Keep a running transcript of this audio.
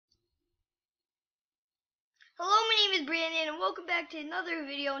Hello, my name is Brandon, and welcome back to another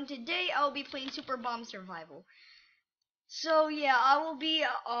video. And today I'll be playing Super Bomb Survival. So yeah, I will be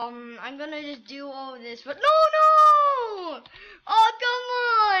I'm gonna just do all of this, but no! Oh, come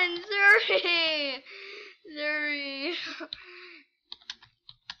on, Zuri,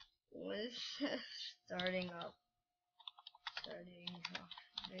 was starting up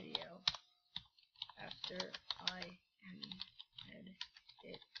video after I ended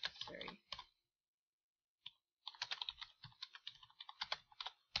it. Sorry.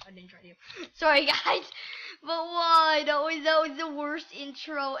 I didn't try to. Sorry, guys. But why? That was the worst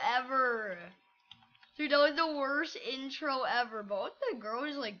intro ever. Dude, that was the worst intro ever. But what the girl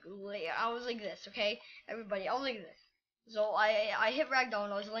was like, I was like this, okay? Everybody, I was like this. So I hit ragdoll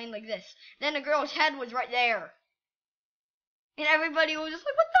and I was laying like this. Then the girl's head was right there. And everybody was just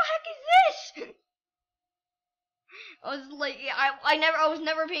like, what the heck is this? I was like, I was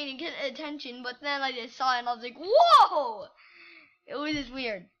never paying attention, but then I just saw it and I was like, whoa! It was just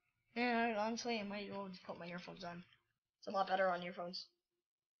weird. Yeah, honestly, I might as well just put my earphones on. It's a lot better on earphones.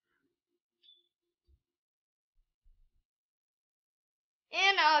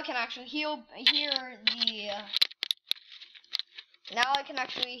 And now I can actually now I can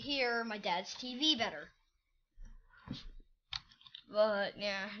actually hear my dad's TV better. But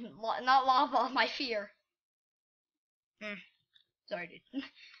yeah, not lava, my fear. Sorry, dude.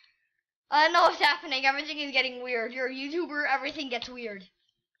 I know what's happening. Everything is getting weird. You're a YouTuber, everything gets weird.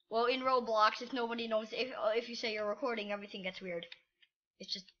 Well, in Roblox, if nobody knows, if you say you're recording, everything gets weird.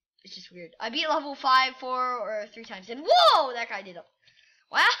 It's just weird. I beat level 5 4 or 3 times, and whoa, that guy did it.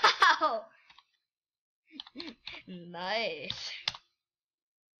 Wow, nice.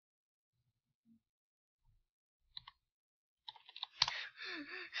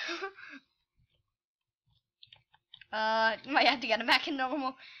 Might have to get him back in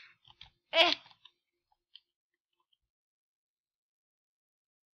normal.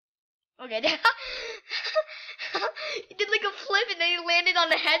 Okay. He did like a flip and then he landed on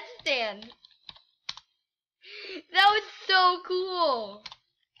the headstand. That was so cool.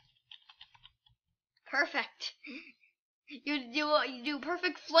 Perfect. You do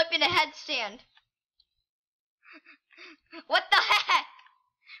perfect flip in a headstand. What the heck?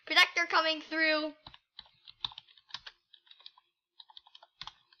 Protector coming through.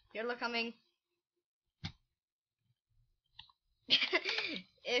 Healer coming.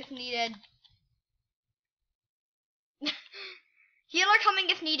 If needed. Healer coming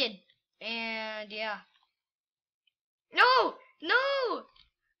if needed. And yeah. No! No!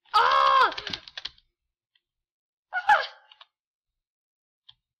 Ah! Ah!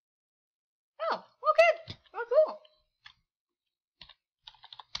 Oh, okay. Oh, cool.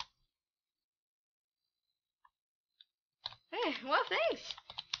 Hey, well, thanks.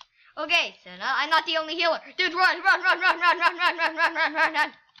 Okay, so now I'm not the only healer. Dude, run!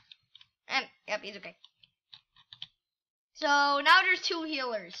 Yep, he's okay. So now there's 2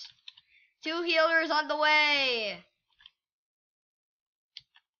 healers. 2 healers on the way.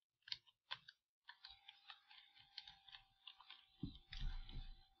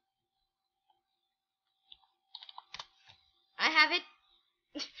 I have it.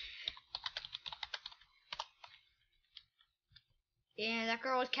 Yeah, that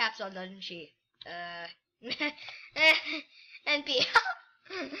girl has caps on, doesn't she? NP.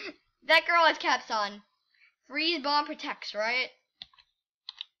 That girl has caps on. Freeze bomb protects, right?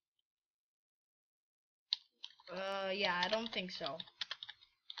 Yeah, I don't think so.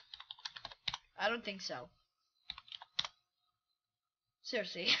 I don't think so.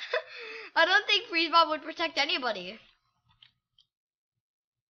 Seriously. I don't think freeze bomb would protect anybody.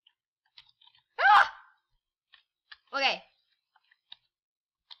 Ah! Okay.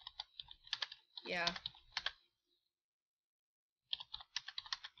 Yeah.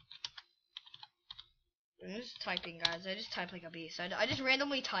 I'm just typing, guys. I just type like a beast. I just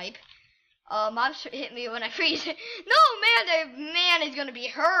randomly type. Mobs hit me when I freeze. No, man, the man is gonna be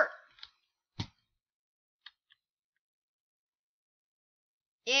hurt.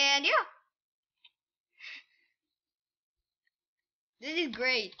 And yeah. This is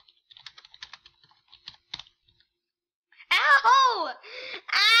great. Ow!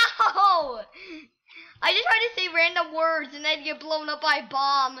 Ow! I just tried to say random words and then get blown up by a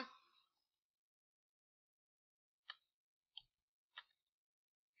bomb.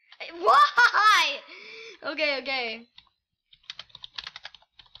 Why? Okay.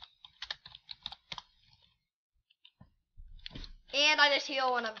 And I just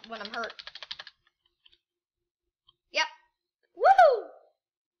heal when I'm hurt. Yep. Woohoo!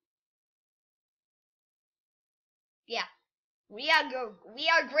 Yeah. We are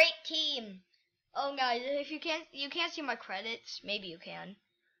a great team. Oh guys, if you can't see my credits, maybe you can.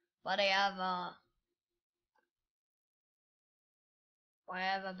 But I have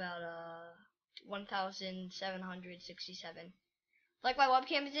about 1,767. Like my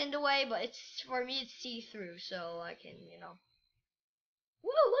webcam is in the way, but it's for me it's see-through, so I can, you know.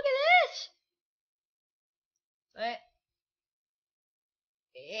 Whoa, look at this! Right?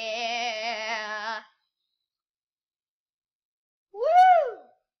 Yeah. Woo!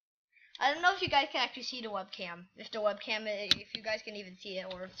 I don't know if you guys can actually see the webcam. If you guys can even see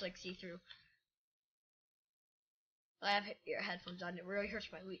it, or if it's like see-through. I have your headphones on. It really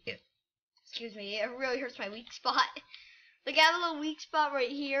hurts my excuse me. It really hurts my weak spot. Like I have a little weak spot right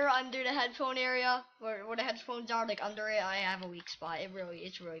here under the headphone area, where the headphones are. Like under it, I have a weak spot.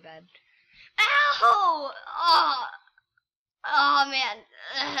 It's really bad. Ow! Oh, oh man.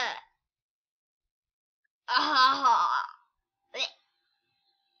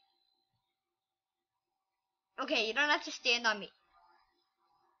 Okay, you don't have to stand on me.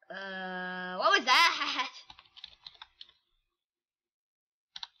 What was that?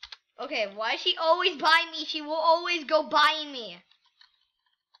 Okay, why is she always by me? She will always go by me.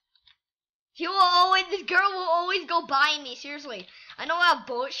 This girl will always go by me, seriously. I know I have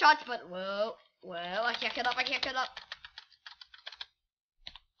bullet shots, but whoa, I can't get up, I can't get up.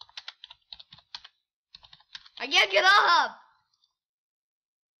 I can't get up!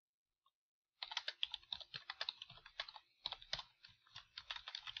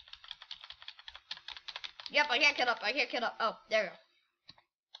 Yep, I can't get up, I can't get up. Oh, there we go.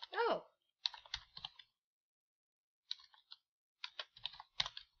 Oh.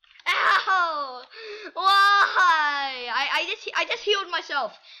 Ow! Why? I just healed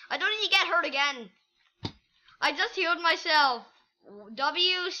myself. I don't need to get hurt again. I just healed myself.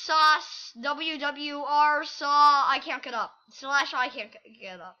 WWR saw I can't get up. / I can't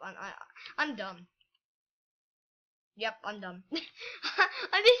get up. I'm dumb. Yep, I'm dumb.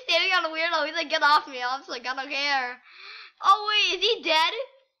 I'm just standing on a weirdo. He's like, get off me. I'm just like, I don't care. Oh wait, is he dead?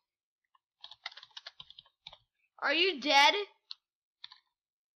 Are you dead?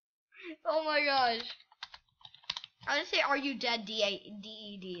 Oh my gosh. I would say, are you dead?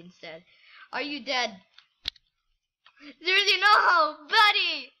 D-E-D instead. Are you dead? Seriously, no!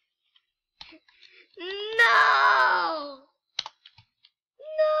 Buddy! No!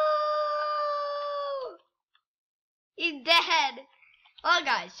 No! He's dead! Oh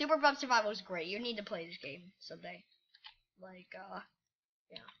guys, Super Bump Survival is great. You need to play this game someday. Like,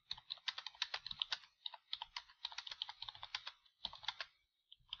 yeah.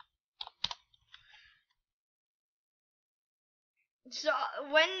 So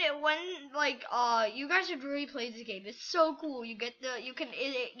when like you guys should really play this game. It's so cool. You get you can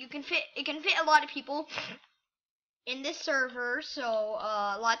fit a lot of people in this server, so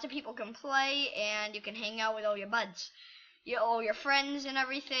lots of people can play and you can hang out with all your buds. All your friends and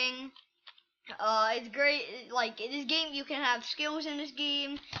everything. It's great. Like in this game you can have skills in this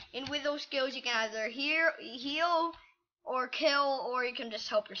game, and with those skills you can either heal or kill, or you can just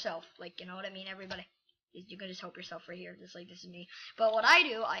help yourself. Like, you know what I mean, everybody? You can just help yourself right here, just like this is me. But what I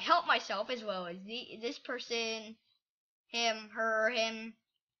do, I help myself as well as this person, him, her, him,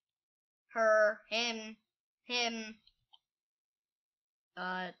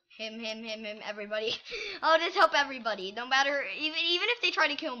 everybody. I'll just help everybody, no matter, even if they try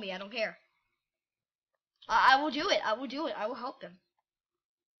to kill me, I don't care. I will do it. I will do it. I will help them.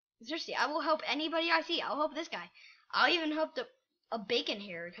 Seriously, I will help anybody I see. I'll help this guy. I'll even help a bacon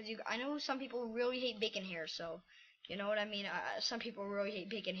hair, because I know some people really hate bacon hair, so you know what I mean. Some people really hate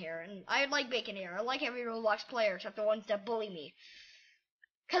bacon hair, and I like bacon hair. I like every Roblox player except the ones that bully me,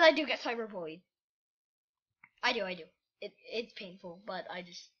 because I do get cyberbullied. I do. It's painful, but I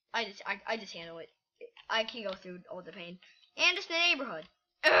just handle it. I can go through all the pain, and it's the neighborhood.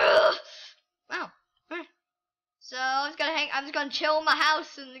 Ugh! Wow. So I'm just gonna chill in my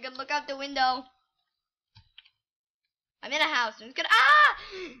house and I'm gonna look out the window. I'm in a house. I'm just gonna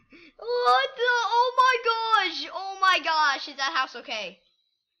what the? Oh my gosh! Oh my gosh! Is that house okay?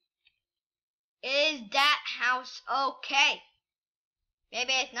 Is that house okay?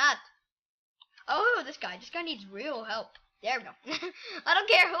 Maybe it's not. Oh, this guy needs real help. There we go. I don't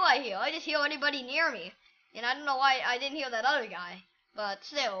care who I heal. I just heal anybody near me. And I don't know why I didn't heal that other guy. But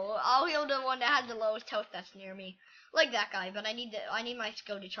still, I'll heal the one that has the lowest health that's near me. Like that guy, but I need my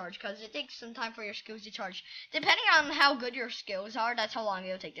skill to charge, because it takes some time for your skills to charge. Depending on how good your skills are, that's how long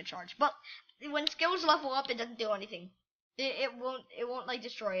it'll take to charge. But when skills level up, it doesn't do anything. It won't like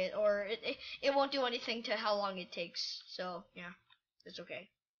destroy it, or it won't do anything to how long it takes. So yeah, it's okay.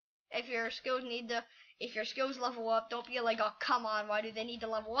 If your skills level up, don't be like, oh come on, why do they need to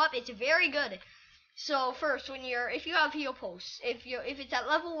level up? It's very good. So first, if you have heal posts, if it's at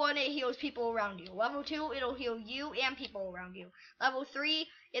level 1, it heals people around you. Level 2, it'll heal you and people around you. Level 3,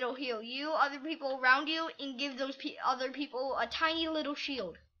 it'll heal you, other people around you, and give those other people a tiny little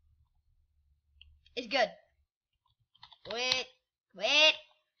shield. It's good. Wait.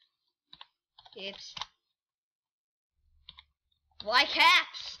 Oops. Why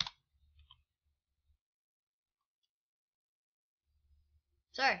caps?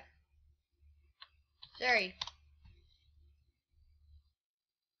 Sorry.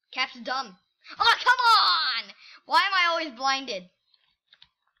 Caps is dumb. Oh, come on! Why am I always blinded?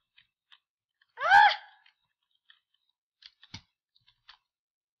 Ah!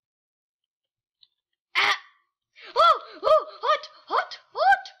 Ah! Oh, hot!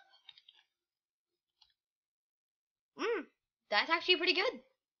 That's actually pretty good.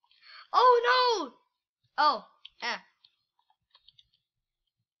 Oh, no! Oh,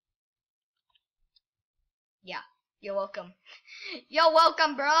 yeah, you're welcome. You're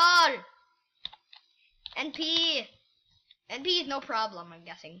welcome, bro. NP is no problem, I'm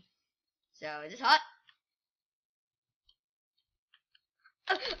guessing. So, is this hot?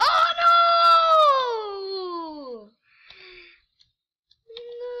 Oh, no!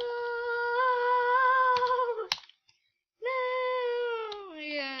 No!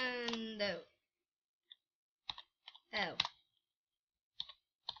 Yeah, no. Oh.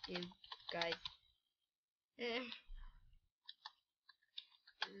 You guys.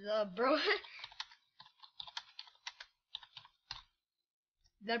 The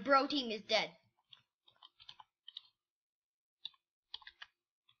bro team is dead.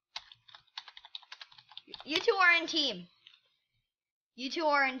 You two are in team.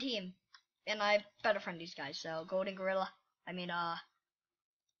 And I better friend these guys, so Golden Gorilla. I mean,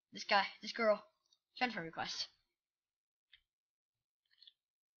 this girl. Friend request.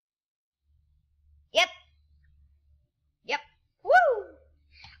 Yep. Woo!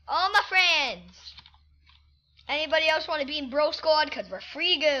 All my friends. Anybody else want to be in Bro Squad? Because we're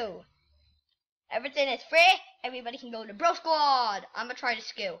free to go. Everything is free. Everybody can go to Bro Squad. I'm going to try this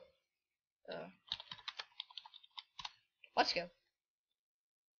skill. Let's go.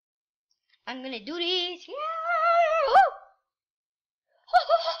 I'm going to do this. Yeah!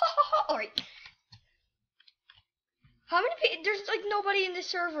 Alright. How many people? There's like nobody in this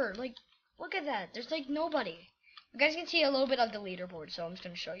server. Like, look at that. There's like nobody. You guys can see a little bit of the leaderboard, so I'm just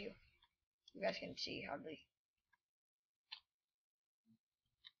going to show you. You guys can see how they...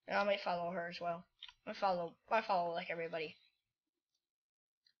 And I might follow her as well. I follow like everybody.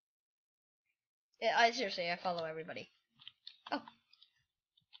 Yeah, seriously, I follow everybody. Oh.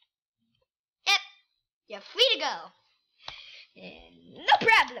 Yep. You're free to go. And no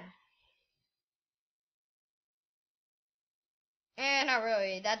problem. And not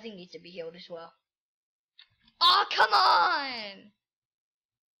really. That thing needs to be healed as well. Oh, come on!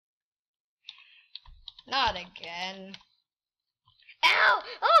 Not again. Ow!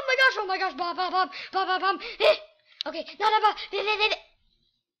 Oh my gosh! Bomb. Okay, no.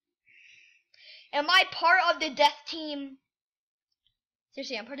 Am I part of the death team?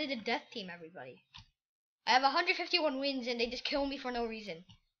 Seriously, I'm part of the death team, everybody. I have 151 wins and they just kill me for no reason.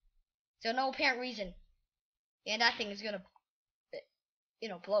 So no apparent reason. And that thing is gonna, you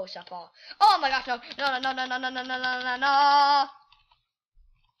know, blow us up all. Oh my gosh, no.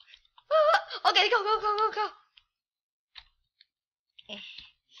 Okay, go.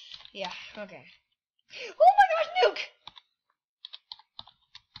 Yeah, okay. Oh my gosh, nuke!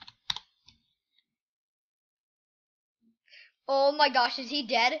 Oh my gosh, is he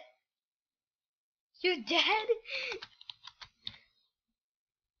dead? You dead?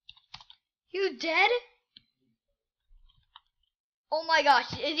 You dead? Oh my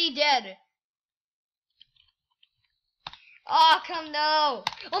gosh, is he dead? Oh, come no.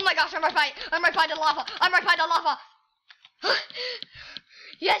 Oh my gosh, I'm right by the lava.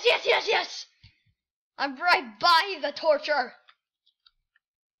 Yes. I'm right by the torture.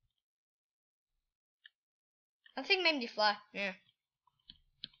 I think made me fly. Yeah.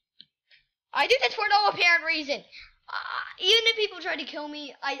 I do this for no apparent reason. Even if people try to kill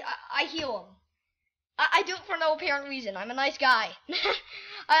me, I heal them. I do it for no apparent reason. I'm a nice guy.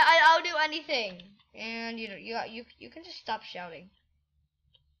 I'll do anything. And you know, you can just stop shouting.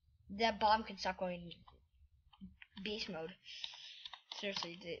 That bomb can stop going beast mode.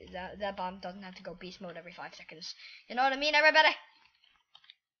 Seriously, that bomb doesn't have to go beast mode every 5 seconds. You know what I mean, everybody?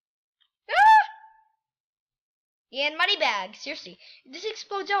 Yeah, and money bag. Seriously, this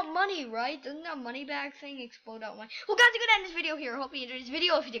explodes out money, right? Doesn't that money bag thing explode out money? Well, guys, I'm gonna end this video here. Hope you enjoyed this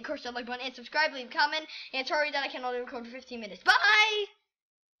video. If you did, curse that like button and subscribe, leave a comment. And sorry that I can only record for 15 minutes. Bye.